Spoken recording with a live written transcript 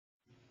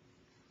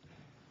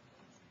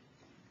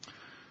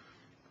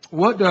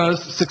What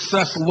does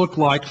success look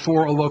like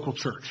for a local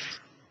church?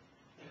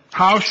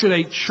 How should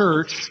a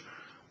church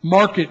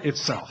market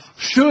itself?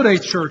 Should a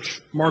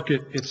church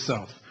market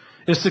itself?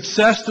 Is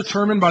success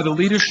determined by the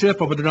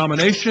leadership of a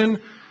denomination,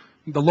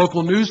 the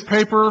local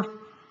newspaper,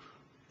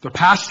 the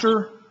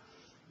pastor?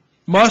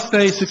 Must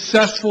a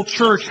successful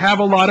church have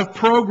a lot of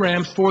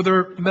programs for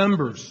their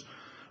members?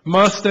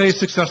 Must a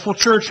successful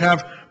church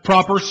have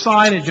proper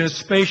signage and a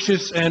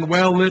spacious and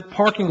well-lit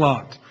parking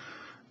lot?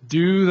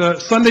 Do the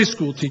Sunday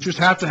school teachers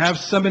have to have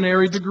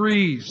seminary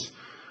degrees?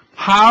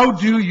 How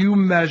do you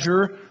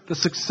measure the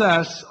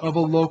success of a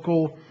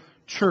local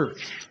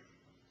church?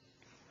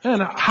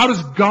 And how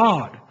does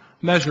God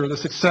measure the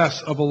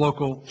success of a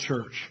local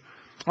church?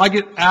 I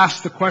get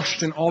asked the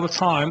question all the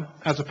time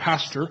as a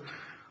pastor,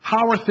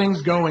 how are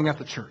things going at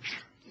the church?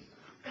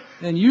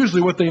 And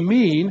usually what they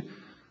mean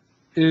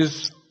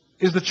is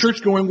the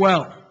church going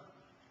well?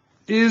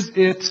 Is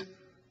it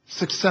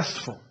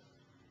successful?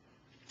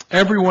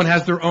 Everyone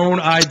has their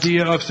own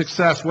idea of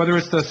success, whether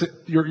it's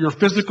your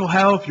physical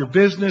health, your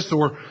business,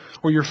 or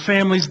your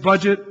family's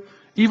budget,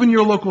 even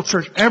your local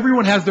church.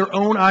 Everyone has their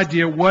own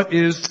idea what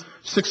is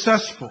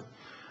successful.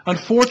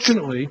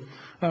 Unfortunately,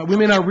 we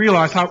may not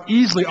realize how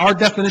easily our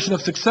definition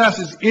of success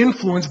is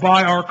influenced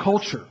by our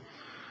culture.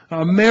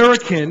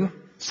 American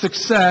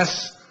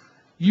success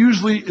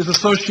usually is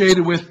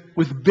associated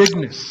with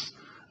bigness.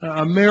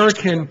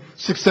 American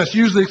success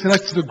usually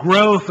connects to the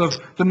growth of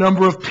the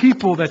number of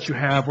people that you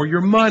have, or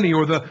your money,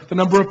 or the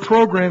number of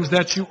programs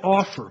that you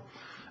offer.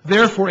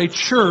 Therefore, a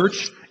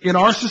church in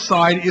our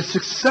society is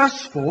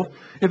successful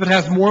if it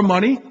has more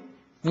money,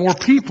 more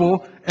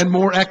people, and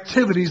more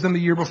activities than the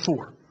year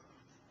before.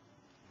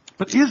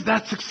 But is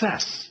that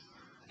success?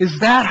 Is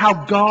that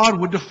how God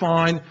would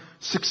define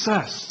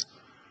success?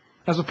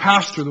 As a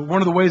pastor,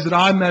 one of the ways that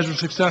I measure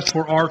success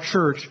for our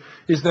church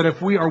is that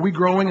are we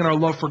growing in our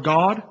love for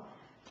God,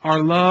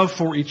 our love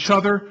for each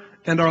other,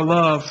 and our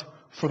love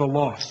for the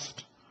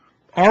lost?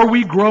 Are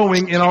we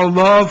growing in our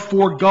love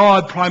for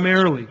God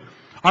primarily?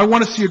 I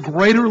want to see a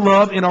greater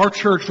love in our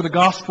church for the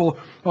gospel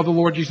of the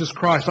Lord Jesus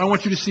Christ. I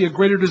want you to see a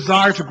greater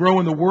desire to grow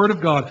in the Word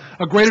of God,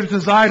 a greater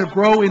desire to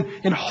grow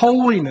in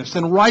holiness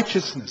and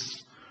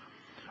righteousness.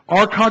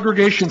 Our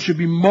congregation should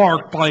be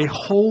marked by a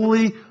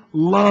holy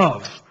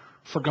love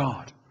for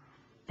God.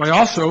 But I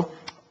also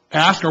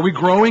ask, are we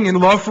growing in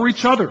love for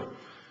each other?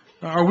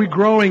 Are we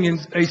growing in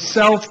a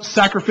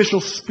self-sacrificial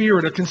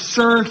spirit, a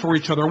concern for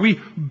each other? Are we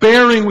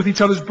bearing with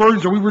each other's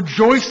burdens? Are we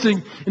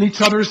rejoicing in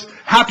each other's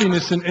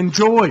happiness and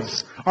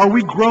joys? Are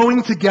we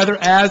growing together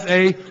as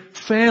a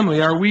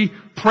family? Are we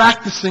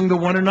practicing the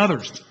one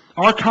another's?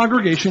 Our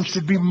congregation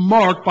should be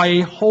marked by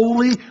a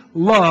holy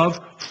love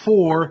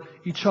for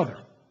each other.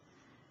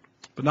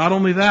 But not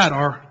only that,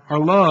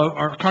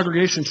 our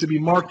congregation should be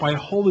marked by a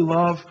holy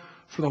love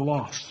for the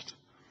lost.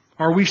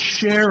 Are we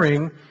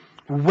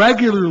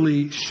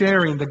regularly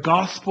sharing the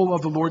gospel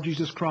of the Lord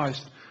Jesus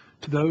Christ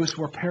to those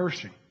who are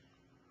perishing,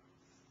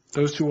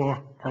 those who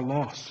are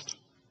lost?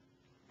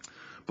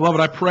 Beloved,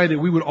 I pray that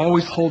we would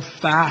always hold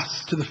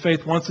fast to the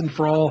faith once and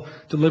for all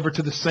delivered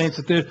to the saints,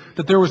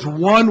 that there was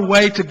one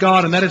way to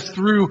God, and that is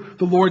through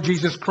the Lord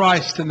Jesus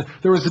Christ. And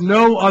there is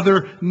no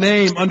other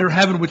name under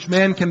heaven which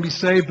man can be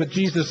saved but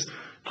Jesus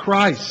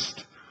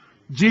Christ.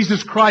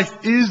 Jesus Christ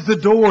is the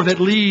door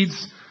that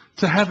leads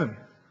to heaven.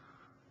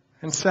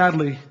 And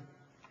sadly,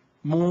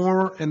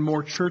 more and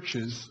more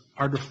churches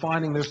are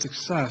defining their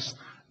success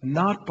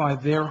not by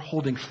their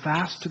holding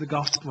fast to the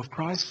gospel of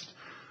Christ,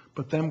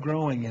 but them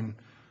growing in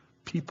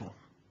people,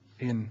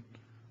 in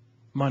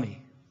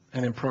money,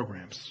 and in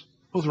programs.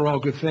 Those are all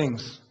good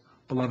things,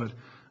 beloved.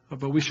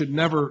 But we should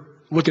never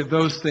look at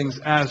those things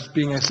as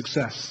being a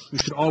success. We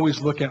should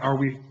always look at, are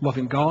we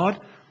loving God?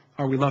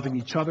 Are we loving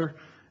each other?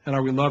 And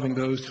are we loving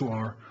those who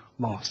are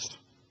lost?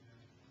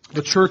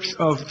 The Church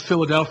of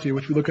Philadelphia,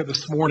 which we look at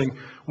this morning,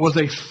 was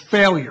a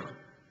failure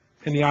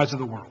in the eyes of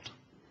the world.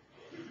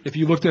 If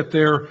you looked at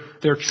their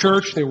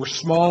church, they were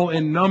small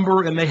in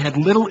number and they had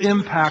little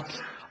impact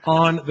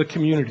on the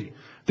community.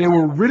 They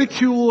were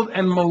ridiculed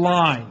and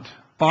maligned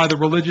by the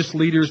religious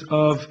leaders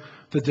of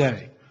the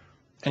day.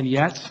 And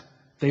yet,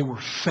 they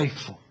were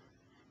faithful.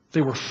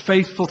 They were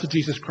faithful to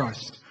Jesus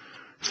Christ.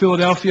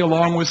 Philadelphia,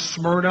 along with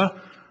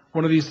Smyrna,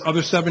 one of these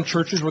other 7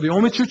 churches, were the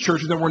only 2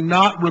 churches that were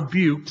not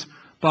rebuked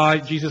by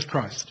Jesus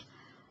Christ.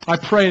 I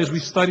pray as we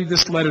study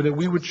this letter that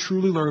we would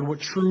truly learn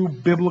what true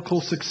biblical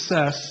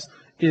success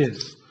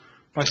is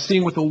by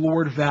seeing what the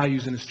Lord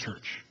values in His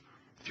church.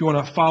 If you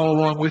want to follow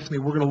along with me,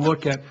 we're going to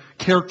look at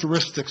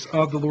characteristics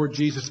of the Lord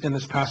Jesus in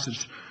this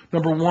passage.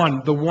 Number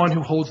 1, the one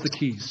who holds the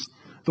keys.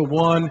 The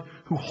one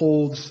who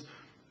holds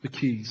the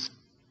keys.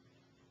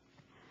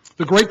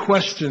 The great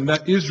question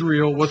that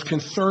Israel was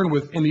concerned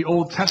with in the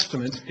Old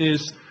Testament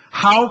is,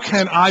 how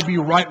can I be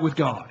right with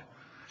God?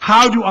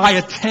 How do I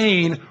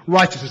attain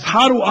righteousness?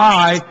 How do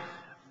I,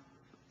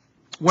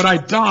 when I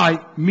die,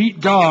 meet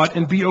God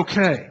and be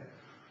okay?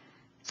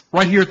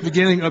 Right here at the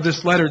beginning of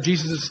this letter,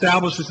 Jesus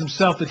establishes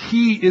Himself that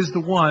He is the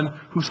one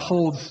who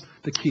holds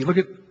the key. Look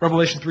at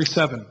Revelation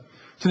 3:7.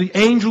 To the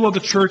angel of the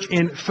church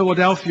in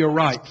Philadelphia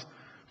write,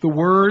 the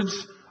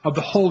words of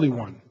the Holy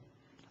One,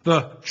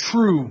 the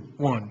true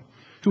One,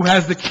 who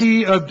has the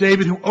key of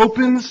David, who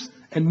opens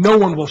and no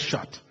one will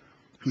shut,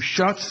 who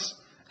shuts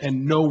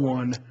and no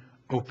one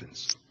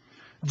opens.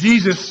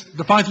 Jesus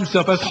defines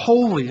himself as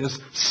holy, as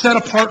set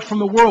apart from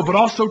the world, but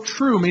also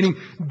true, meaning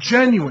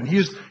genuine. He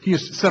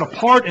is set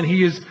apart and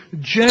he is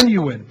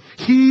genuine.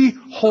 He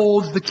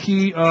holds the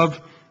key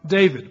of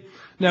David.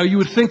 Now, you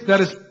would think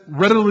that is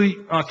readily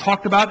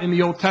talked about in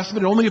the Old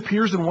Testament. It only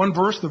appears in one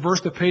verse, the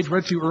verse that Paige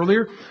read to you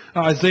earlier,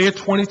 Isaiah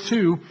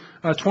 22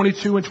 and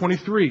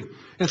 23.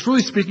 It's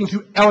really speaking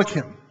to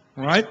Elikim,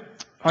 right?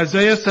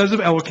 Isaiah says of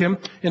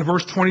Elikim in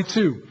verse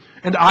 22,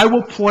 and I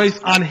will place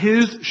on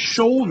his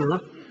shoulder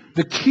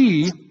the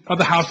key of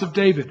the house of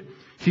David.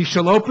 He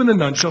shall open and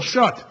none shall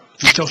shut.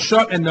 He shall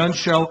shut and none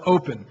shall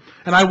open.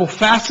 And I will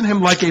fasten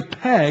him like a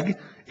peg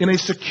in a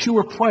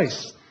secure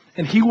place.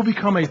 And he will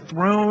become a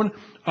throne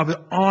of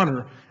the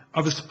honor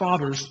of his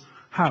father's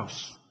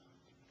house.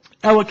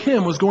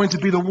 Elikim was going to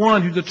be the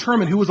one who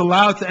determined who was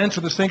allowed to enter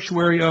the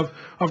sanctuary of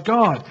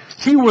God.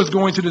 He was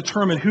going to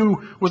determine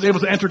who was able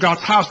to enter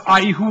God's house,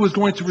 i.e. who was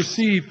going to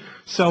receive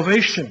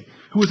salvation,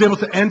 who was able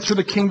to enter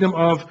the kingdom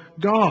of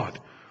God.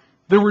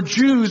 There were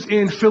Jews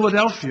in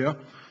Philadelphia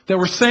that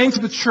were saying to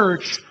the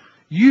church,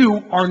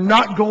 you are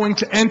not going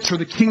to enter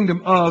the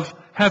kingdom of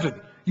heaven.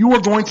 You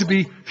are going to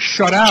be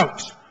shut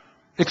out,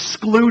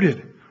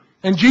 excluded.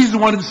 And Jesus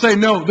wanted to say,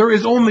 no, there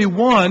is only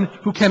one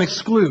who can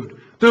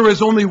exclude. There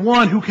is only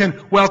one who can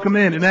welcome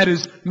in, and that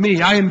is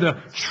me. I am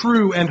the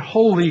true and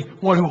holy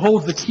one who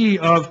holds the key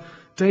of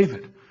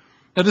David.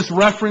 Now, this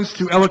reference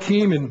to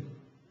Elikim in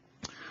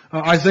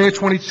Isaiah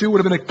 22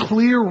 would have been a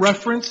clear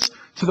reference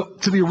to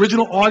the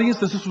original audience.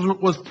 This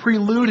was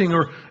preluding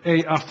or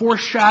a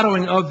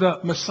foreshadowing of the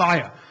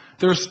Messiah.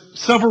 There's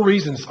several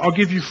reasons. I'll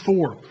give you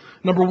four.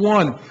 Number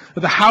one,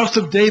 the house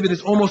of David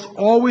is almost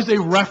always a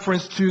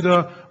reference to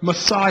the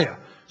Messiah.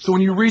 So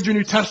when you read your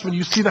New Testament,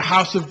 you see the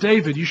house of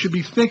David. You should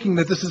be thinking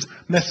that this is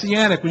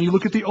messianic. When you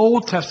look at the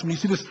Old Testament, you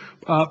see this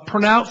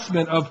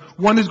pronouncement of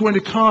one who's going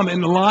to come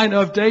in the line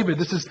of David.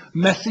 This is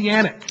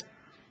messianic.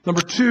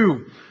 Number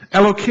two,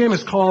 Elohim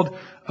is called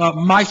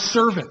my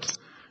servant.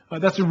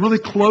 That's a really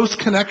close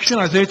connection,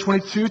 Isaiah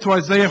 22 to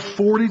Isaiah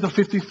 40 to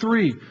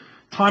 53.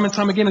 Time and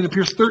time again, it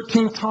appears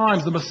 13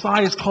 times. The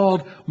Messiah is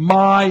called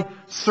my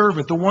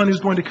servant, the one who's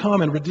going to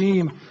come and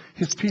redeem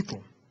his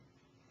people.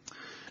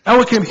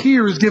 Elikim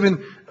here is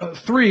given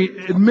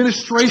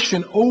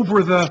administration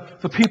over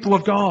the people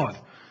of God.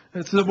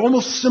 It's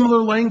almost similar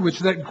language,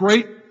 that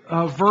great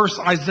verse,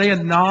 Isaiah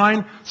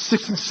 9,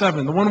 6 and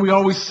 7, the one we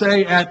always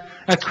say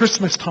at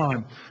Christmas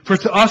time. For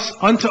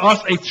unto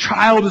us a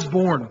child is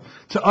born.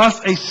 To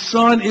us a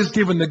son is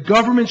given. The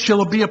government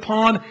shall be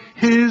upon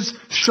his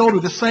shoulder.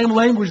 The same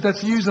language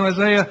that's used in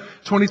Isaiah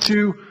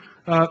 22.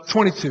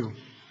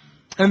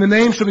 And the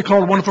name shall be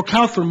called Wonderful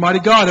Counselor, Mighty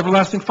God,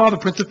 Everlasting Father,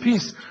 Prince of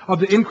Peace. Of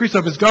the increase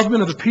of his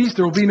government, of the peace,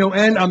 there will be no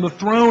end on the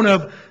throne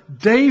of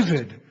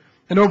David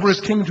and over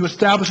his kingdom, to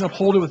establish and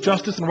uphold it with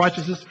justice and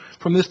righteousness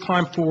from this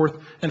time forth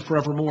and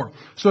forevermore.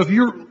 So if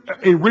you're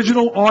an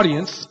original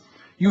audience,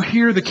 you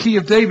hear the key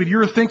of David,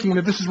 you're thinking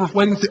that this is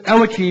relating to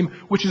Elikim,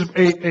 which is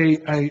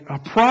a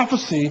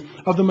prophecy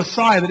of the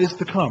Messiah that is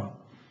to come.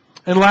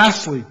 And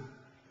lastly,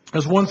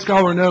 as one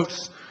scholar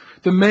notes,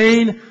 the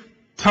main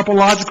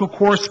topological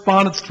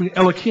correspondence between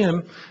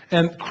Elikim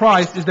and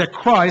Christ is that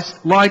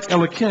Christ, like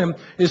Elikim,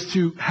 is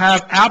to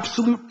have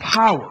absolute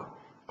power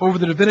over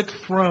the Davidic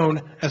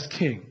throne as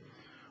king.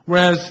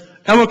 Whereas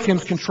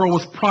Elohim's control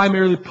was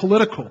primarily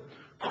political,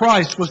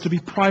 Christ was to be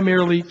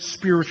primarily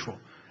spiritual,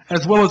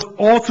 as well as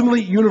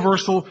ultimately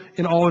universal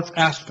in all its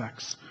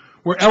aspects.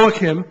 Where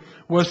Elikim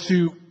was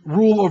to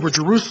rule over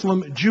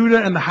Jerusalem,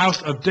 Judah, and the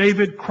house of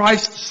David,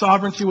 Christ's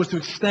sovereignty was to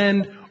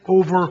extend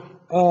over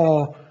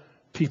all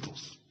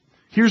peoples.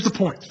 Here's the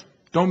point.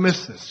 Don't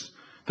miss this.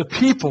 The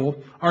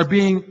people are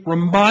being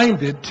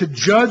reminded to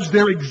judge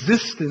their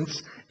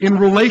existence in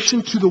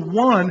relation to the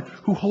one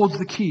who holds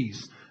the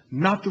keys,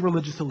 not the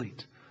religious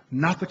elite,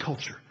 not the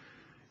culture.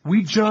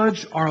 We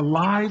judge our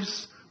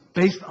lives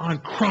based on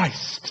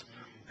Christ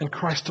and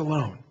Christ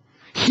alone.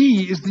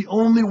 He is the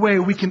only way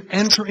we can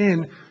enter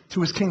into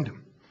his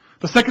kingdom.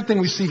 The second thing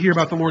we see here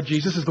about the Lord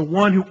Jesus is the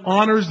one who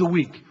honors the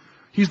weak.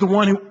 He's the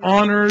one who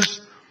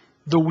honors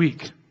the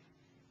weak.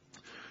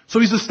 So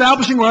he's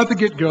establishing right at the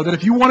get-go that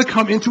if you want to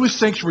come into his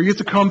sanctuary, you have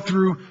to come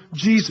through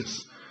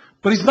Jesus.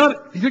 But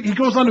he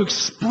goes on to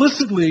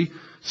explicitly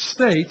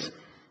state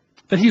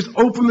that he's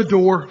opened the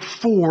door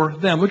for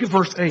them. Look at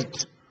verse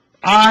 8.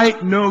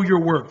 I know your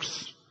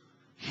works.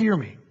 Hear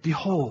me.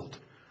 Behold,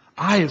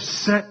 I have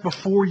set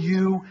before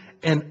you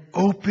an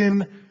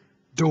open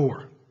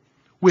door,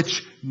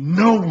 which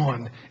no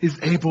one is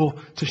able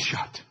to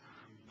shut.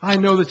 I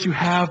know that you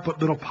have but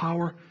little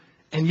power,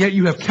 and yet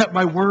you have kept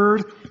my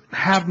word,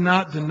 have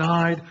not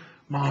denied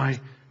my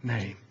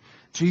name.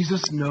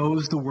 Jesus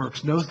knows the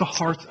works, knows the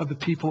hearts of the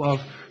people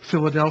of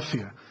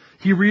Philadelphia.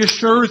 He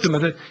reassures them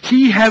that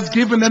He has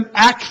given them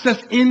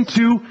access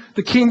into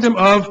the kingdom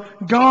of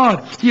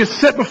God. He has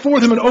set before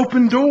them an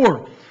open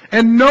door.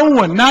 And no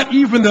one, not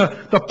even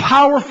the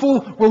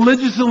powerful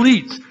religious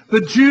elite,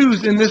 the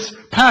Jews in this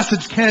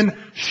passage, can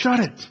shut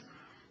it.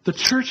 The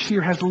church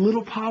here has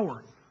little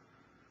power.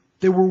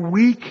 They were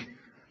weak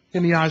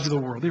in the eyes of the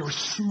world. They were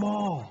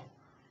small.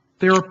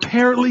 They were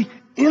apparently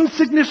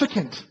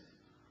insignificant.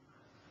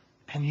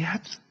 And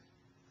yet,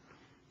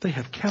 they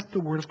have kept the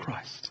word of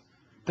Christ.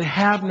 They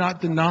have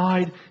not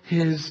denied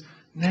His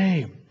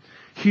name.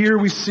 Here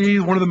we see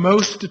one of the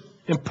most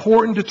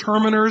important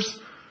determiners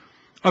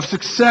of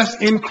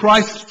success in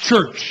Christ's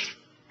church.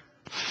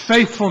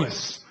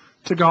 Faithfulness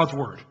to God's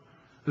word.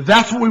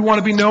 That's what we want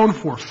to be known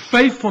for.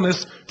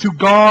 Faithfulness to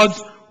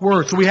God's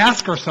word. So we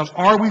ask ourselves,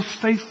 are we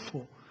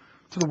faithful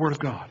to the word of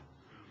God?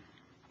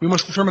 We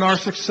must determine our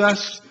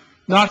success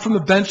not from the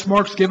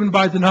benchmarks given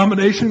by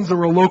denominations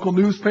or a local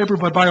newspaper,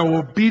 but by our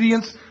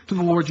obedience to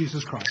the Lord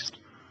Jesus Christ.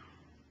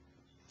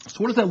 So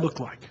what does that look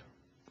like?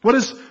 What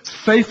does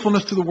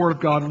faithfulness to the Word of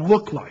God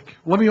look like?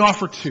 Let me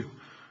offer two.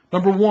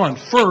 Number one,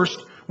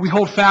 first, we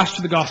hold fast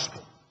to the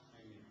gospel.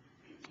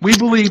 We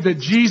believe that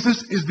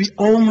Jesus is the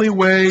only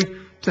way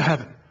to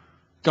heaven,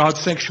 God's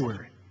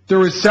sanctuary.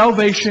 There is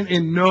salvation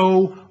in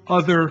no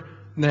other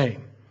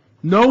name.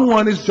 No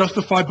one is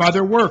justified by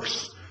their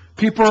works.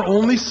 People are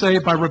only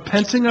saved by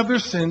repenting of their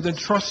sins and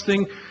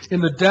trusting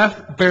in the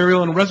death,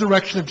 burial, and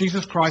resurrection of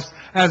Jesus Christ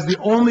as the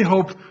only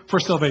hope for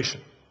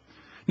salvation.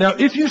 Now,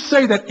 if you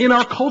say that in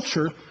our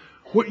culture,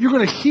 what you're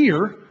going to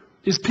hear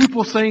is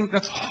people saying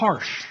that's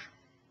harsh.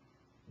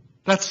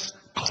 That's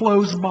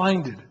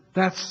closed-minded.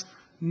 That's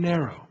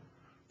narrow.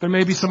 There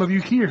may be some of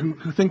you here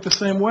who think the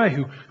same way,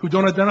 who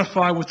don't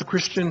identify with the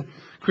Christian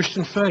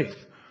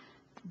faith.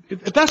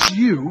 If that's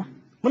you,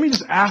 let me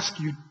just ask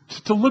you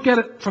to look at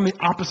it from the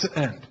opposite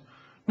end.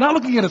 Not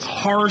looking at it as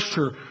harsh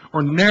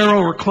or narrow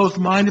or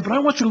closed-minded, but I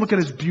want you to look at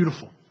it as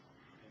beautiful,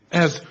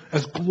 as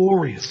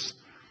glorious,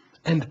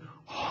 and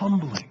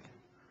humbling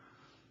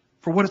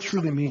for what it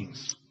truly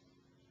means.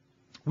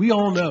 We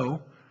all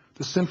know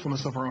the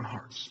sinfulness of our own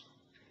hearts.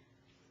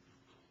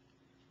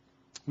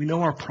 We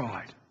know our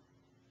pride,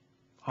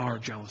 our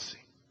jealousy,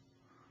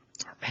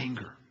 our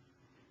anger,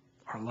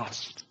 our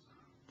lust,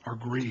 our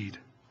greed,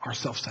 our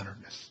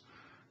self-centeredness.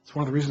 It's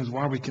one of the reasons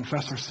why we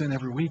confess our sin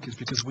every week is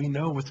because we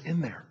know what's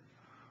in there.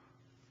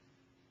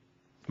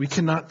 We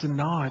cannot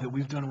deny that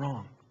we've done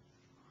wrong.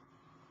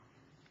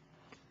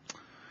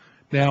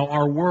 Now,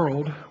 our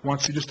world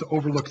wants you just to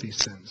overlook these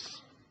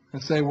sins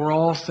and say, we're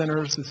all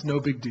sinners, it's no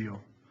big deal.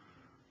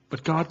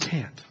 But God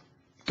can't.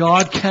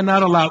 God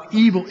cannot allow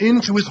evil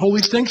into His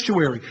holy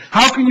sanctuary.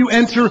 How can you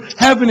enter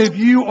heaven if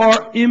you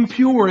are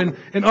impure and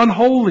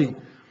unholy?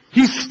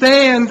 He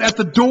stands at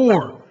the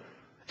door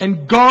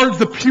and guards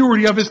the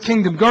purity of His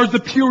kingdom, guards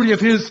the purity of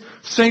His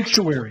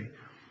sanctuary.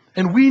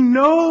 And we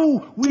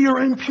know we are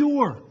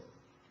impure.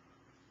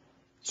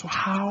 So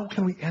how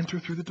can we enter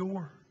through the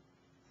door?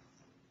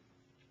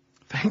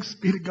 Thanks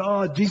be to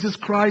God. Jesus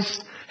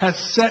Christ has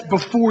set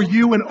before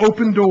you an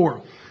open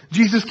door.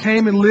 Jesus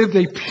came and lived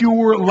a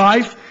pure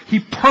life. He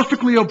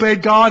perfectly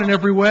obeyed God in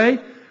every way.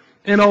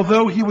 And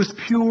although He was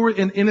pure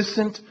and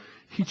innocent,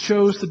 He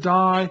chose to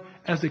die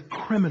as a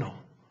criminal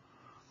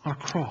on a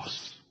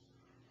cross.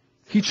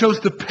 He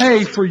chose to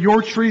pay for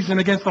your treason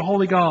against the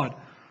holy God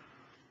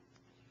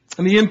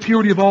and the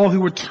impurity of all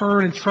who would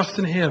turn and trust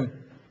in Him.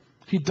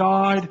 He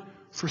died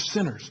for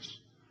sinners.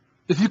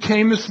 If you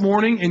came this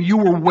morning and you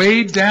were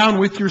weighed down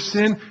with your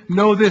sin,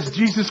 know this: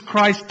 Jesus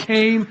Christ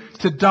came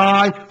to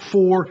die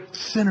for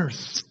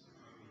sinners.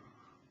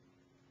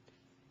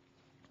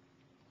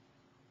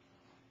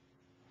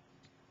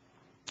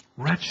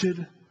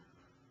 Wretched,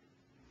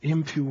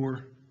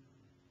 impure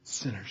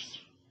sinners.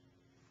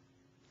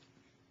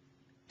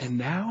 And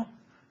now,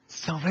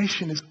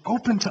 salvation is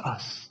open to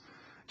us.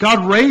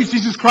 God raised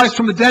Jesus Christ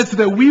from the dead so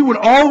that we would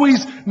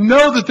always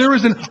know that there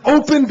is an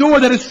open door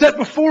that is set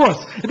before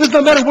us. It does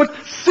not matter what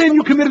sin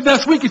you committed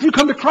last week. If you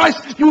come to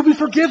Christ, you will be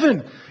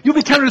forgiven. You'll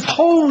be counted as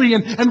holy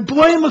and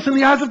blameless in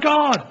the eyes of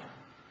God.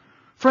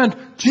 Friend,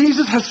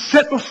 Jesus has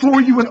set before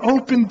you an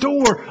open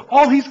door.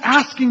 All He's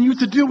asking you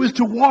to do is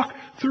to walk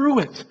through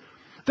it.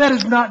 That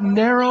is not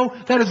narrow.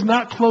 That is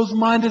not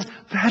closed-minded.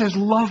 That is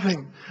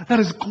loving.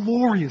 That is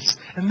glorious.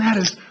 And that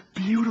is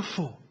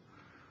beautiful.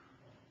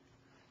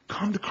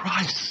 Come to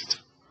Christ.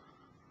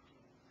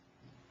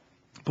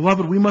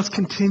 Beloved, we must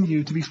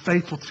continue to be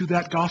faithful to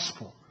that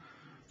gospel.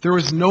 There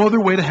is no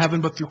other way to heaven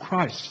but through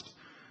Christ.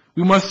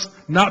 We must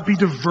not be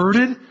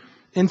diverted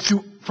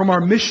from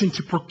our mission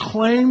to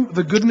proclaim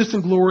the goodness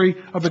and glory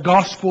of the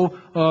gospel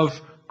of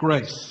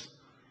grace.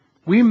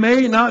 We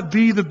may not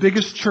be the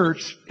biggest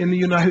church in the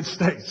United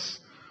States,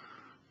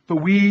 but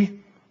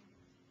we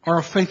are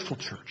a faithful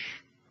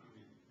church.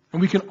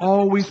 And we can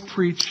always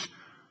preach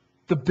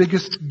the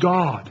biggest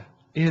God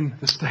in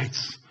the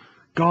States.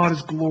 God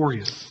is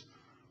glorious.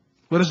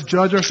 Let us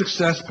judge our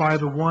success by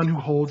the one who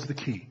holds the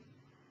key.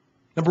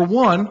 Number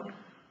one,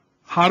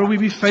 how do we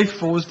be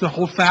faithful is to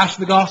hold fast to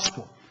the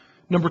gospel.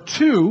 Number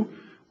two,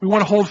 We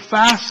want to hold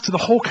fast to the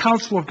whole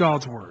counsel of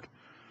God's Word.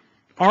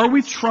 Are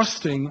we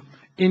trusting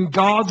in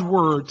God's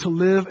Word to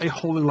live a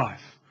holy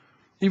life?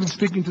 Even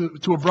speaking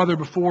to a brother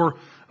before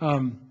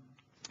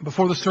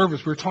the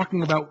service, we were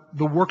talking about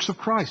the works of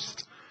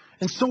Christ.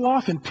 And so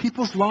often,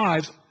 people's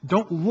lives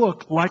don't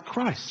look like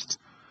Christ.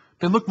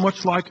 They look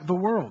much like the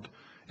world.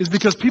 It's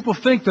because people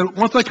think that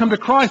once I come to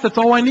Christ, that's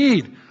all I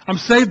need. I'm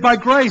saved by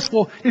grace.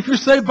 Well, if you're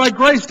saved by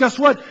grace, guess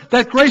what?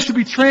 That grace should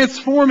be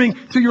transforming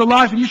to your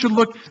life, and you should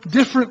look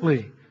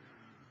differently.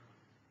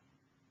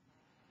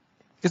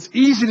 It's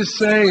easy to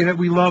say that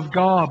we love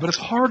God, but it's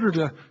harder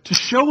to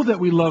show that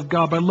we love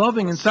God by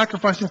loving and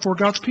sacrificing for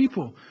God's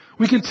people.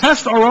 We can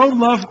test our own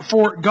love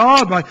for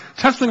God by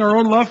testing our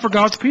own love for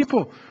God's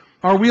people.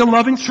 Are we a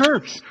loving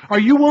church? Are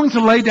you willing to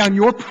lay down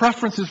your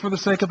preferences for the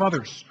sake of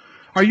others?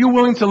 Are you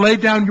willing to lay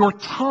down your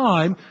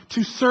time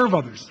to serve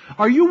others?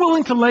 Are you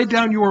willing to lay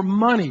down your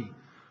money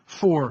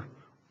for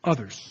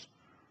others?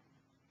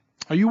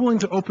 Are you willing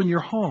to open your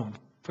home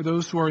for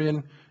those who are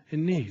in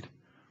need?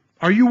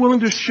 Are you willing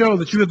to show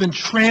that you have been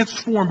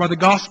transformed by the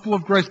gospel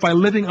of grace by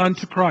living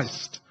unto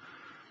Christ?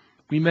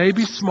 We may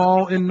be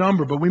small in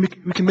number, but we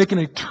can make an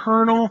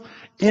eternal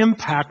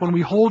impact when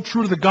we hold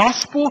true to the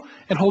gospel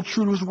and hold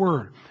true to His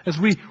Word, as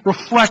we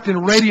reflect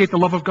and radiate the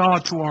love of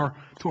God to our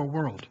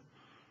world.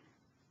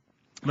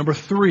 Number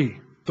 3,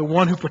 the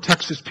one who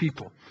protects His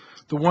people.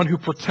 The one who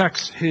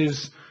protects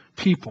His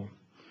people.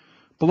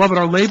 Beloved,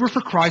 our labor for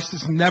Christ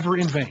is never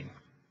in vain.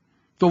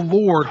 The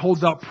Lord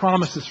holds out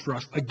promises for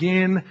us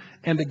again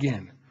and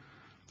again.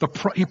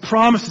 He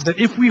promises that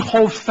if we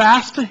hold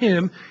fast to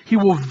Him, He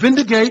will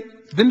vindicate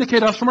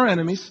us from our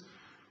enemies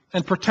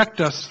and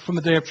protect us from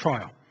the day of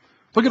trial.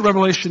 Look at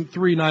Revelation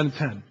 3, 9 and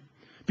 10.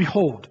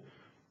 Behold,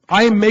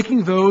 I am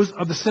making those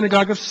of the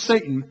synagogue of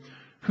Satan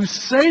who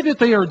say that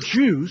they are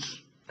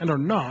Jews and are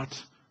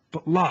not,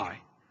 but lie.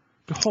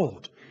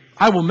 Behold,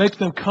 I will make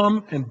them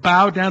come and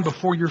bow down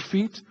before your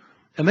feet,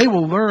 and they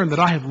will learn that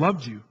I have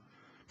loved you.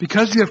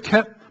 Because you have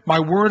kept my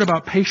word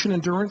about patient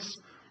endurance,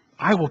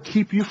 I will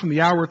keep you from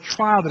the hour of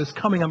trial that is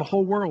coming on the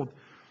whole world,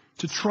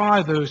 to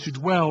try those who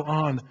dwell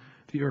on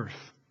the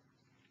earth.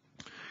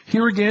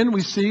 Here again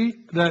we see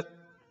that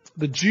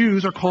the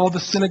Jews are called the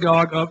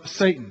synagogue of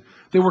Satan.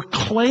 They were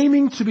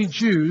claiming to be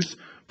Jews,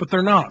 but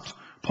they're not.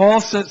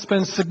 Paul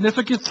spends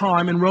significant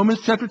time in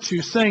Romans chapter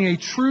 2 saying a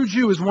true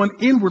Jew is one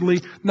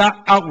inwardly,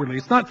 not outwardly.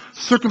 It's not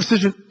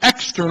circumcision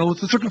external,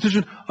 it's the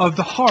circumcision of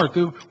the heart.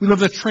 We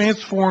live a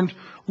transformed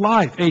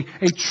life.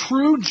 A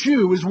true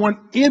Jew is one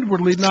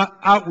inwardly, not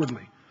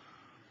outwardly.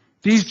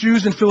 These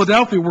Jews in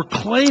Philadelphia were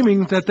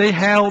claiming that they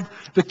held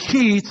the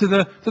key to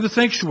the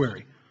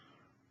sanctuary.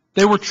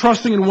 They were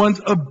trusting in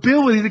one's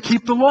ability to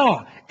keep the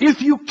law.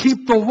 If you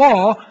keep the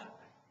law,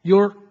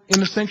 you're in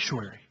the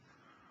sanctuary.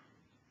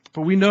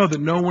 But we know that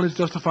no one is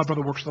justified by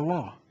the works of the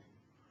law.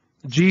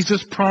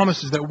 Jesus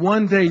promises that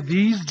one day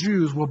these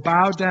Jews will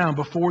bow down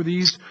before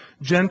these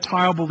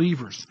Gentile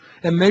believers,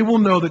 and they will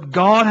know that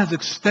God has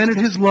extended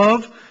His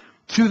love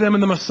to them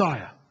in the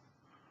Messiah.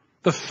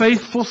 The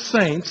faithful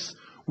saints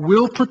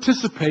will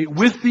participate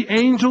with the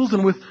angels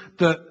and with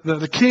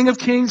the King of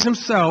Kings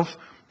Himself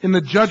in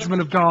the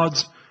judgment of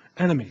God's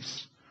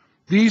enemies.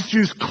 These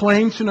Jews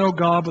claim to know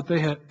God, but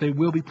they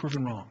will be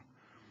proven wrong.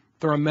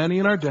 There are many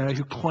in our day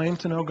who claim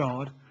to know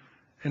God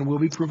and will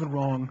be proven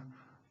wrong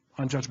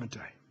on Judgment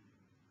Day.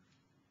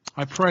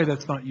 I pray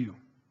that's not you.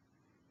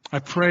 I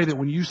pray that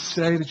when you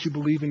say that you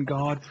believe in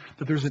God,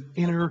 that there's an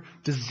inner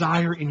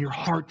desire in your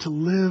heart to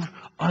live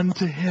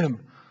unto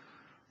Him.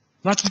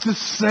 Not just to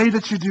say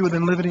that you do and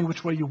then live any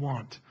which way you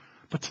want,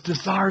 but to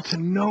desire to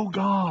know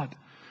God,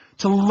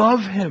 to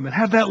love Him, and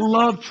have that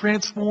love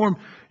transform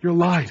your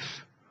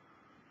life.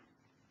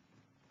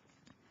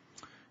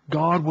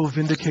 God will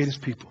vindicate His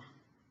people,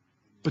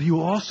 but He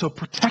will also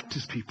protect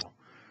His people.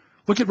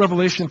 Look at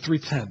Revelation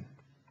 3:10.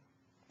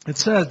 It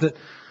says that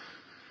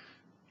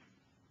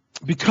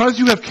because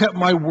you have kept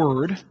my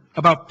word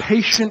about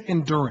patient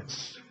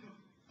endurance,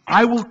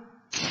 I will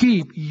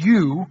keep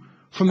you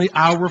from the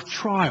hour of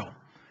trial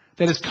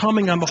that is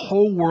coming on the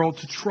whole world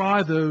to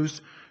try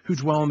those who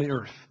dwell on the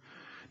earth.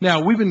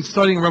 Now, we've been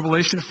studying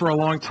Revelation for a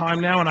long time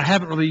now, and I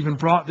haven't really even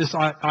brought this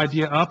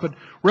idea up, but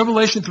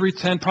Revelation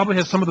 3:10 probably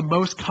has some of the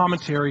most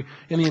commentary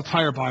in the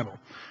entire Bible.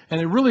 And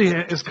it really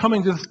is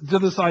coming to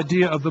this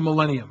idea of the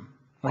millennium,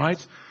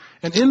 right?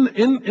 And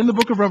in the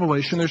book of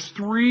Revelation, there's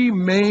 3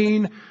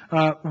 main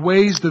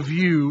ways to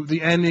view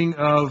the ending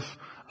of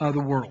the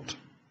world.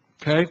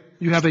 Okay?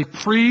 You have a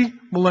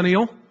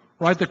pre-millennial,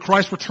 right, that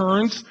Christ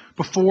returns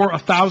before a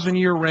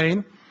 1,000-year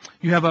reign.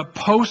 You have a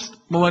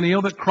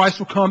post-millennial, that Christ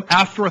will come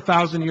after a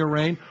 1,000-year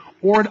reign,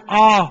 or an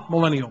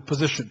a-millennial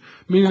position,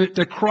 meaning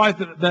that Christ,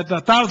 that the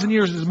 1,000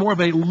 years is more of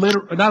a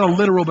not a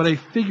literal, but a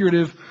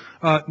figurative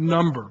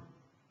number.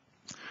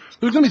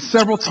 There's going to be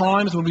several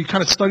times when we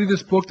kind of study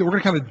this book that we're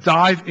going to kind of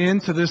dive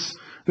into this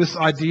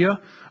idea.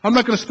 I'm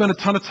not going to spend a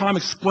ton of time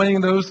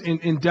explaining those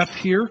in depth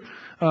here,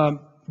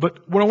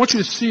 But what I want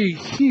you to see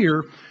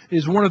here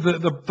is one of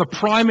the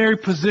primary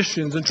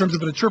positions in terms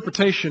of an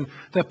interpretation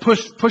that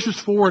pushes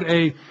forward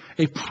a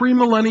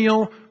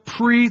premillennial,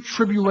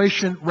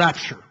 pre-tribulation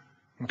rapture.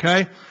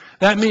 Okay?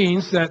 That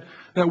means that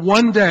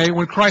one day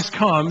when Christ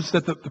comes,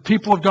 that the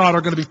people of God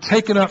are going to be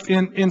taken up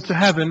into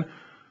heaven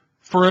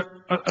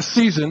for a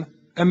season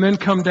and then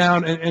come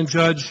down and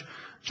judge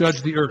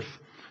the earth.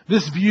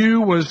 This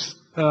view was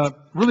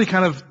really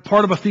kind of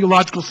part of a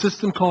theological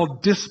system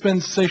called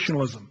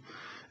dispensationalism.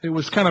 It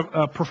was kind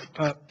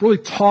of really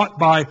taught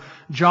by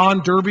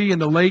John Derby in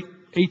the late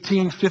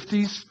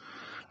 1850s.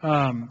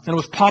 And it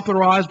was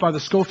popularized by the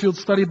Scofield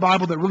Study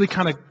Bible that really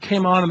kind of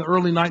came on in the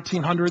early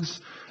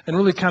 1900s and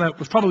really kind of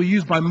was probably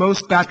used by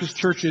most Baptist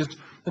churches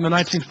in the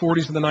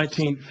 1940s and the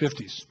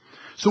 1950s.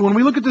 So when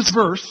we look at this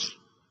verse,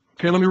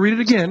 okay, let me read it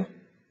again.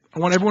 I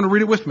want everyone to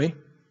read it with me.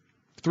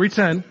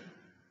 3:10.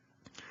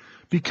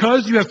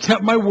 Because you have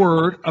kept my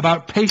word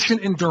about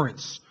patient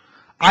endurance,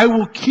 I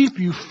will keep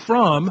you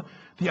from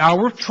the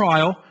hour of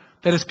trial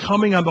that is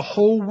coming on the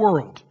whole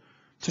world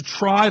to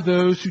try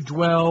those who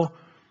dwell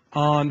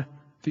on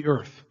the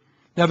earth.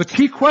 Now the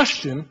key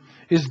question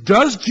is,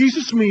 does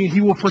Jesus mean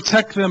he will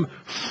protect them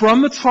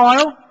from the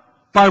trial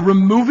by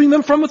removing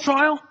them from the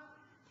trial,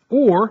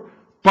 or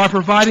by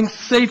providing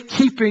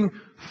safekeeping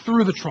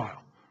through the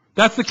trial?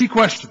 That's the key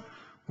question.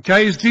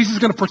 Okay, is Jesus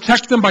going to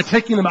protect them by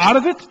taking them out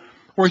of it,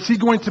 or is he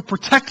going to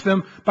protect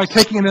them by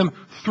taking them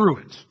through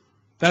it?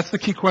 That's the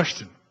key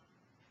question.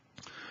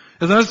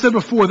 As I said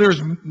before, there's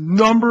a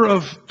number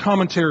of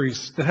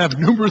commentaries that have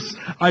numerous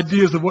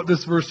ideas of what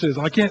this verse is.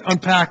 I can't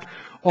unpack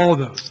all of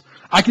those.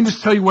 I can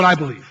just tell you what I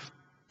believe.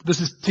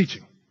 This is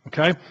teaching,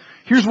 okay?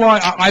 Here's why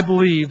I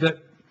believe that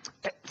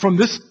from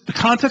the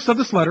context of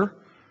this letter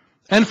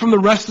and from the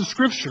rest of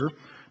Scripture,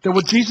 that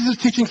what Jesus is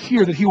teaching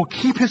here, that he will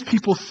keep his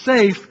people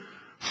safe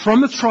from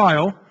the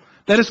trial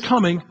that is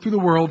coming through the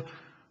world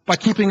by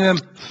keeping them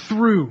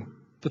through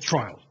the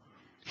trial.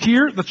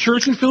 Here, the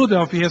church in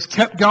Philadelphia has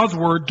kept God's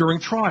word during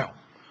trial.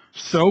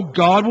 So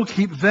God will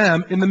keep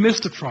them in the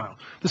midst of trial.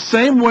 The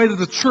same way that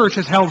the church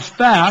has held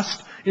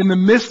fast in the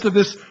midst of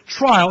this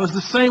trial is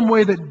the same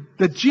way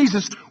that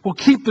Jesus will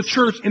keep the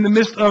church in the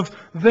midst of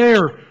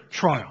their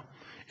trial.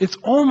 It's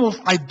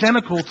almost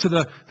identical to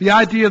the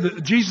idea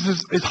that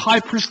Jesus' high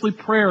priestly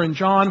prayer in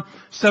John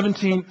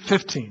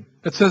 17:15.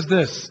 It says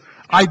this,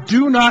 I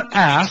do not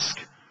ask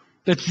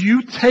that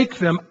you take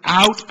them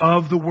out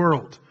of the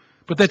world,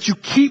 but that you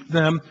keep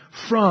them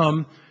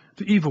from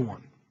the evil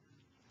one.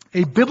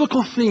 A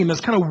biblical theme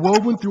that's kind of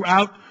woven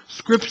throughout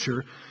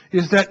Scripture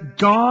is that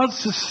God's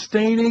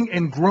sustaining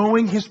and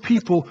growing his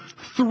people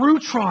through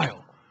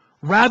trial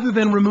rather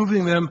than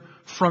removing them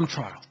from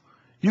trial.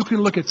 You can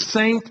look at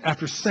saint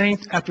after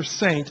saint after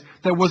saint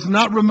that was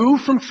not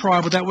removed from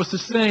trial, but that was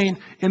sustained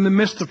in the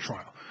midst of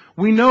trial.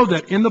 We know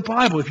that in the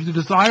Bible, if you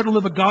desire to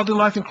live a godly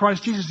life in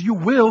Christ Jesus, you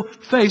will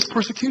face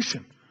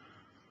persecution.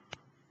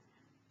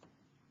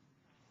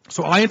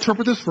 So I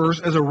interpret this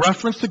verse as a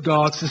reference to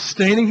God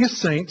sustaining his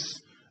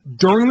saints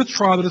during the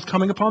trial that is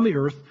coming upon the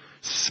earth,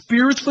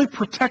 spiritually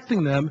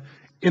protecting them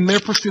in their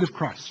pursuit of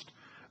Christ.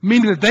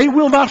 Meaning that they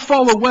will not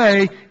fall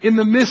away in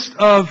the midst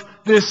of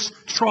this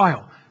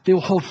trial. They will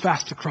hold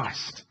fast to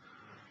Christ.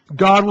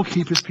 God will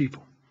keep his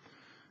people.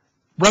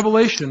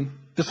 Revelation,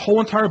 this whole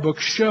entire book,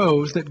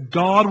 shows that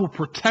God will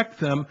protect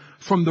them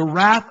from the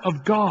wrath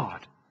of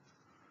God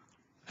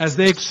as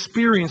they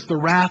experience the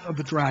wrath of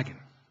the dragon,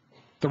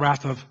 the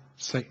wrath of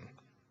Satan.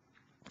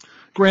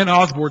 Grant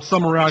Osborne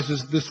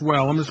summarizes this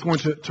well. I'm just going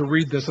to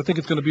read this. I think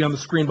it's going to be on the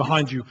screen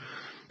behind you.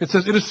 It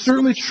says, it is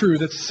certainly true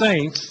that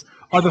saints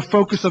are the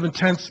focus of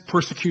intense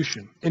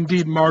persecution,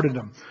 indeed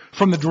martyrdom,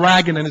 from the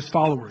dragon and his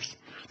followers.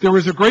 There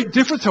is a great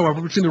difference,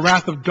 however, between the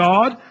wrath of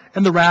God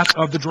and the wrath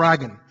of the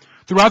dragon.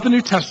 Throughout the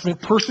New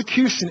Testament,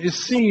 persecution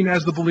is seen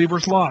as the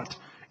believer's lot,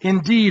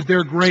 indeed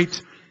their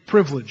great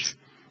privilege.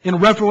 In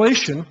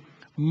Revelation,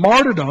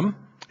 martyrdom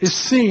is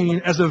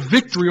seen as a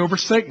victory over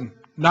Satan,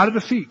 not a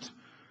defeat.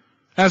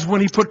 As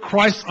when he put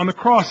Christ on the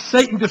cross,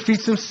 Satan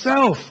defeats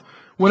himself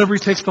whenever he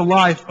takes the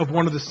life of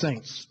one of the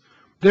saints.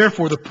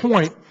 Therefore, the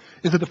point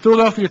is that the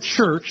Philadelphia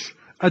church,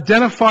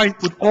 identified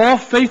with all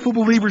faithful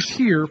believers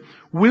here,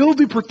 will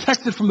be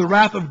protected from the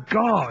wrath of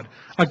God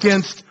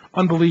against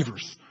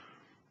unbelievers,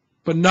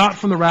 but not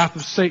from the wrath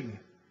of Satan.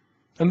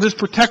 And this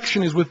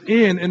protection is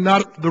within and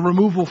not the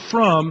removal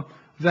from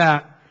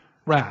that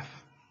wrath.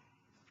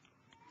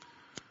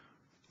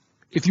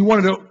 If you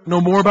want to know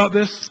more about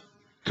this,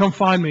 come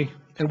find me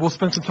and we'll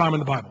spend some time in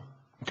the Bible.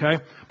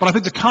 Okay? But I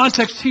think the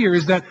context here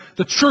is that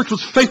the church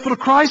was faithful to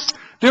Christ,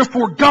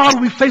 therefore God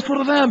will be faithful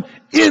to them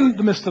in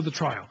the midst of the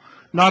trial,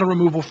 not a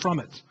removal from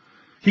it.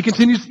 He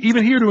continues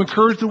even here to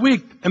encourage the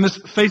weak and this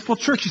faithful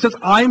church. He says,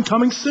 I am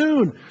coming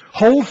soon.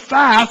 Hold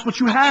fast what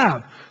you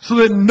have so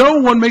that no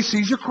one may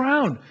seize your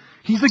crown.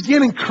 He's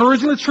again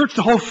encouraging the church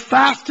to hold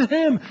fast to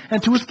him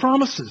and to his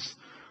promises.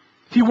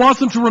 He wants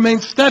them to remain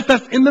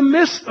steadfast in the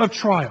midst of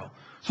trial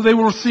so they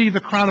will receive the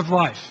crown of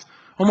life.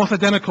 Almost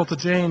identical to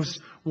James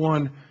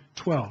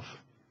 1:12.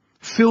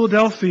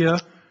 Philadelphia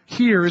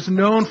here is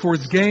known for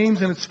its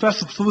games and its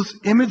festivals. So this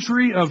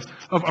imagery of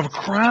a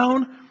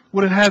crown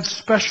would have had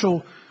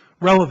special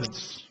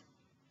relevance.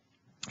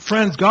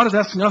 Friends, God is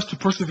asking us to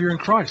persevere in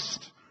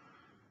Christ,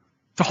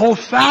 to hold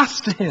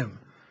fast to Him.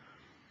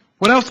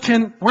 Where else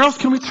can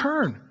we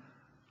turn?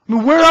 I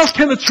mean, where else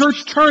can the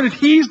church turn if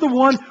He's the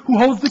one who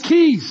holds the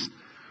keys?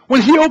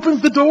 When He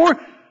opens the door,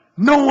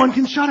 no one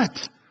can shut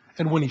it.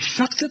 And when He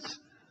shuts it,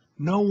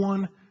 no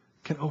one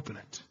can open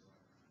it.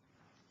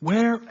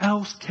 Where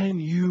else can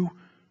you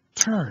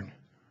turn?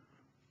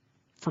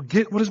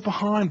 Forget what is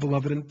behind,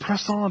 beloved, and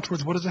press on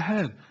towards what is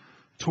ahead,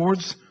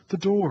 towards the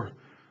door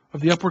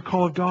of the upward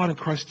call of God in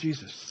Christ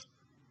Jesus.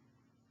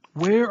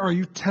 Where are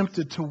you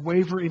tempted to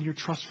waver in your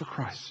trust for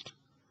Christ?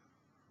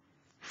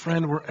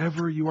 Friend,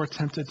 wherever you are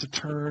tempted to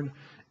turn,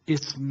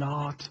 it's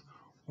not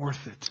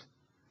worth it.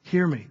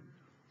 Hear me.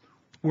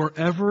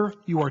 Wherever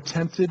you are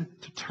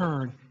tempted to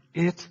turn,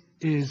 it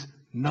is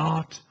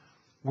not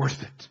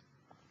worth it.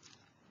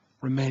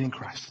 Remain in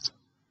Christ.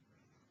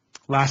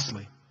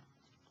 Lastly,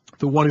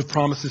 the one who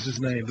promises His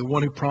name. The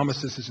one who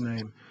promises His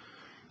name.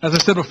 As I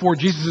said before,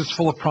 Jesus is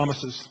full of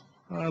promises.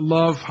 I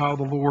love how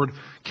the Lord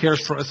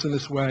cares for us in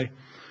this way.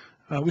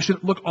 We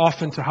should look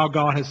often to how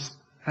God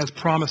has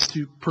promised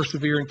to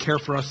persevere and care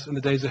for us in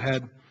the days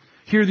ahead.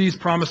 Hear these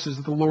promises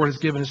that the Lord has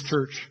given His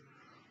church.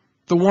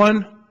 The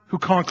one who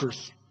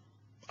conquers,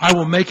 I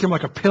will make him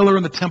like a pillar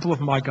in the temple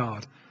of my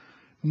God.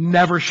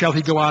 Never shall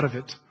he go out of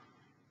it.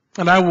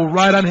 And I will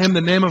write on him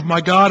the name of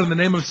my God and the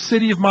name of the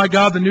city of my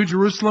God, the New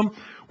Jerusalem,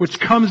 which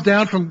comes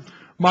down from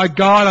my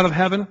God out of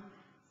heaven,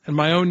 and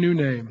my own new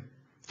name.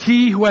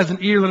 He who has an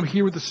ear, let him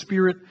hear what the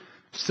Spirit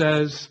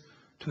says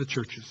to the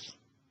churches.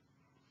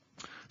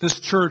 This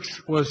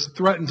church was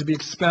threatened to be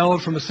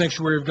expelled from the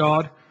sanctuary of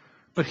God,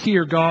 but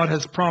here God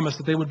has promised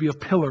that they would be a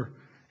pillar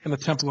in the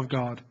temple of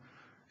God.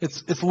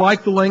 It's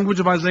like the language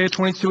of Isaiah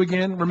 22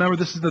 again. Remember,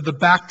 this is the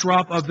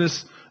backdrop of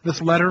this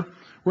letter,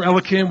 where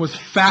Eliakim was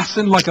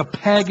fastened like a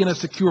peg in a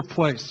secure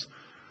place.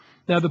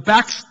 Now, the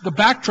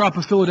backdrop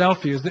of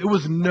Philadelphia is that it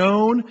was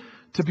known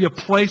to be a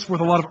place with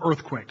a lot of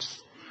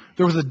earthquakes.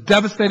 There was a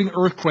devastating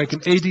earthquake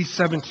in AD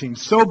 17,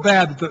 so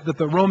bad that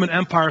the Roman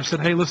Empire said,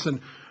 hey, listen,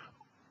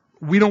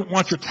 we don't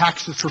want your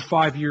taxes for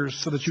 5 years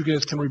so that you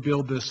guys can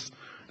rebuild this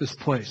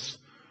place.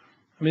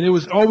 I mean, it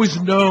was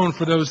always known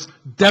for those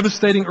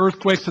devastating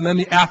earthquakes and then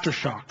the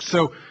aftershocks.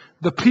 So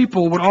the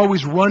people would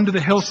always run to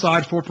the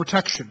hillside for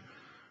protection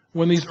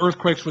when these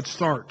earthquakes would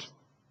start.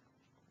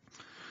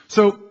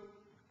 So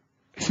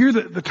hear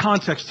the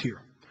context here.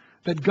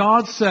 That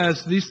God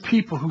says these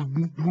people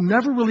who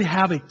never really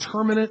have a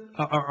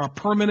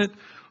permanent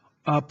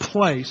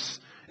place,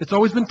 it's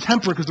always been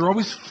temporary because they're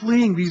always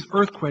fleeing these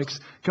earthquakes.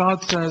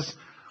 God says,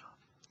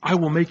 I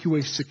will make you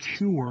a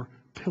secure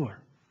pillar.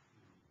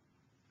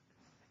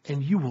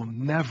 And you will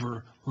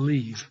never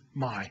leave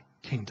my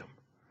kingdom.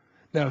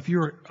 Now, if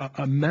you're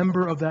a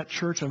member of that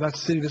church, of that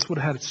city, this would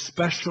have had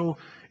special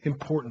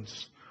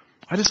importance.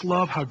 I just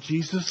love how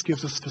Jesus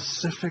gives us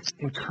specific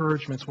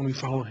encouragements when we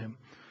follow him.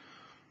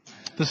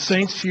 The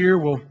saints here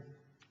will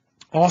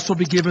also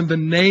be given the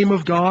name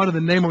of God and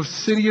the name of the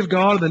city of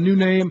God and the new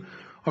name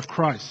of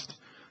Christ.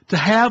 To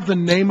have the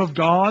name of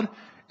God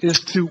is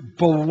to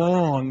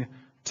belong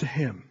to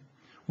him.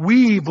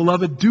 We,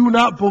 beloved, do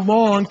not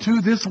belong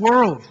to this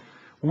world.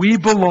 We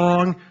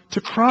belong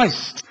to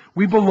Christ.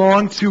 We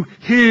belong to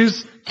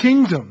his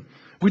kingdom.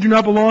 We do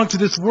not belong to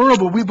this world,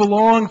 but we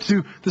belong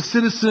to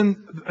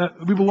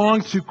we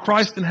belong to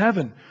Christ in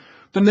heaven.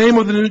 The name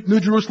of the New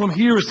Jerusalem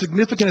here is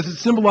significant as it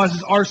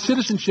symbolizes our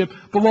citizenship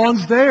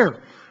belongs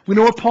there. We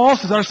know what Paul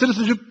says, our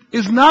citizenship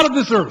is not of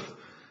this earth.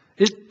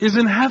 It is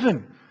in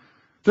heaven.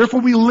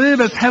 Therefore we live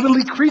as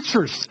heavenly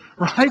creatures,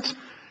 right?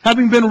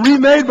 Having been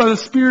remade by the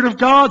Spirit of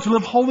God to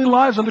live holy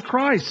lives unto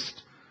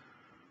Christ.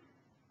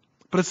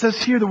 But it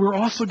says here that we're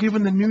also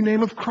given the new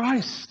name of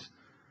Christ.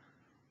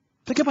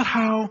 Think about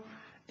how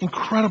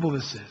incredible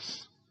this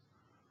is.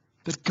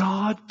 That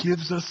God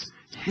gives us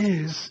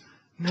his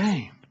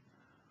name.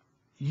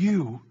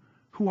 You,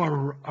 who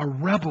are a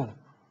rebel,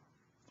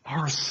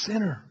 are a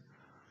sinner,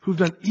 who've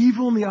done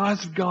evil in the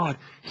eyes of God.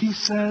 He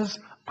says,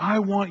 I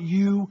want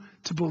you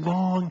to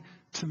belong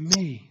to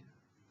me.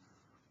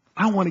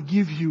 I want to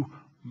give you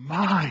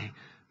my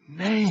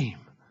name.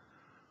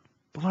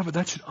 Beloved,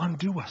 that should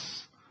undo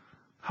us.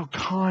 How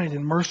kind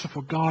and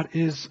merciful God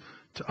is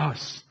to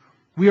us.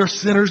 We are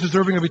sinners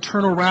deserving of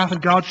eternal wrath,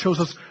 and God shows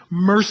us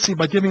mercy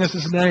by giving us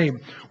his name.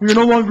 We are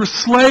no longer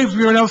slaves,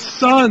 we are now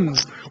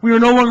sons. We are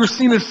no longer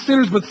seen as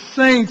sinners, but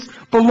saints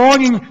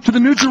belonging to the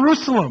New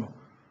Jerusalem.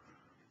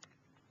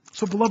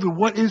 So, beloved,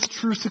 what is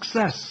true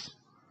success?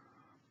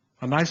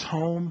 A nice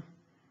home,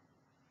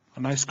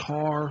 a nice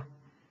car,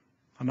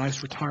 a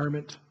nice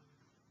retirement.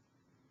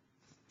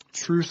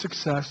 True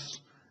success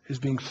is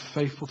being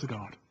faithful to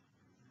God.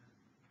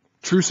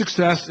 True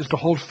success is to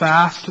hold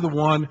fast to the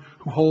one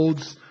who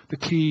holds the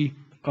key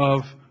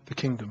of the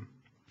kingdom.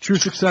 True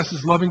success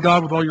is loving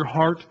God with all your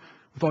heart,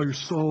 with all your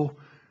soul,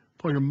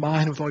 with all your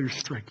mind, with all your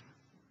strength.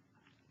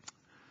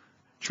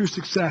 True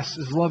success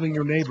is loving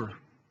your neighbor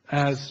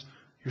as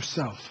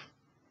yourself.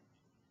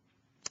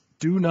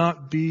 Do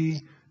not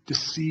be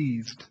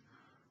deceived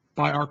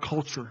by our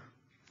culture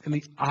and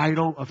the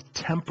idol of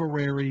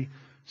temporary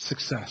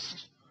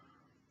success.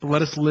 But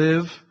let us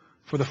live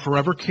for the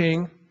forever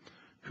King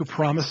who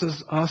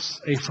promises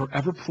us a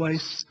forever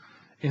place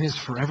in his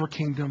forever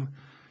kingdom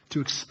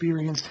to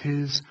experience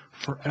his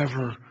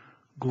forever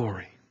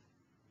glory.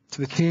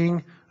 To the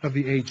King of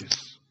the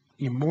ages,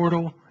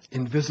 immortal,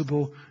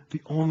 invisible,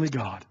 the only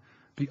God,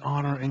 be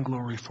honor and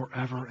glory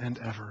forever and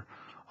ever.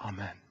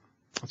 Amen.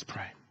 Let's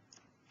pray.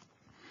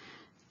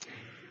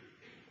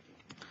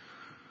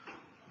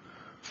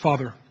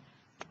 Father,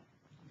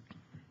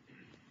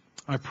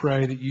 I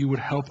pray that you would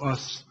help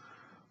us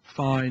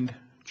find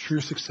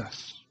true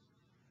success.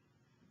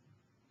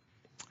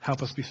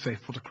 Help us be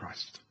faithful to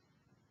Christ.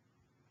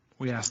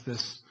 We ask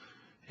this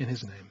in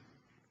his name.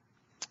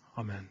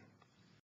 Amen.